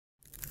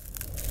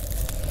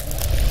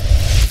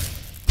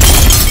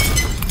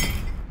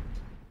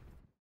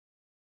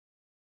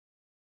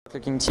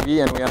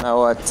OverClocking-TV, and we are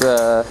now at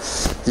the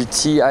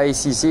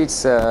TICC,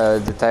 it's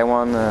the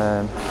Taiwan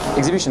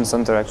Exhibition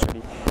Center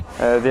actually.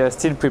 They are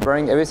still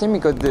preparing everything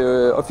because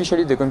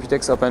officially the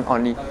Computex open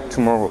only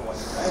tomorrow.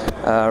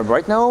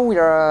 Right now we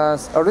are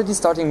already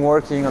starting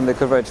working on the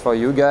coverage for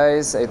you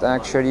guys.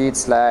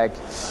 It's like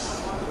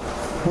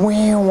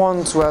we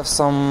want to have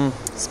some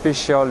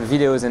special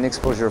videos and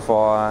exposure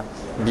for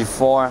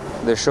before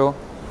the show,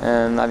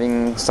 and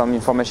having some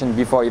information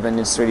before even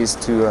it's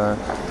released to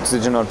the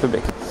general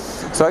public.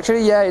 So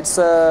actually, yeah, it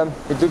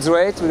looks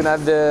great. We're gonna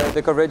have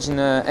the coverage in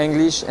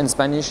English and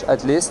Spanish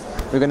at least.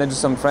 We're gonna do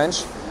some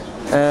French,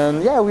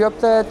 and yeah, we hope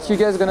that you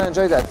guys are gonna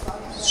enjoy that.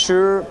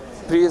 Sure,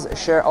 please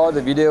share all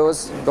the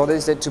videos. Don't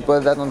hesitate to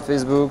post that on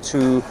Facebook,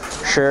 to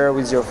share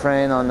with your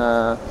friend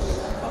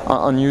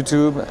on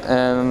YouTube,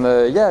 and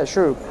yeah,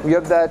 sure. We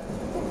hope that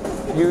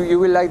you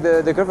will like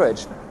the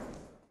coverage.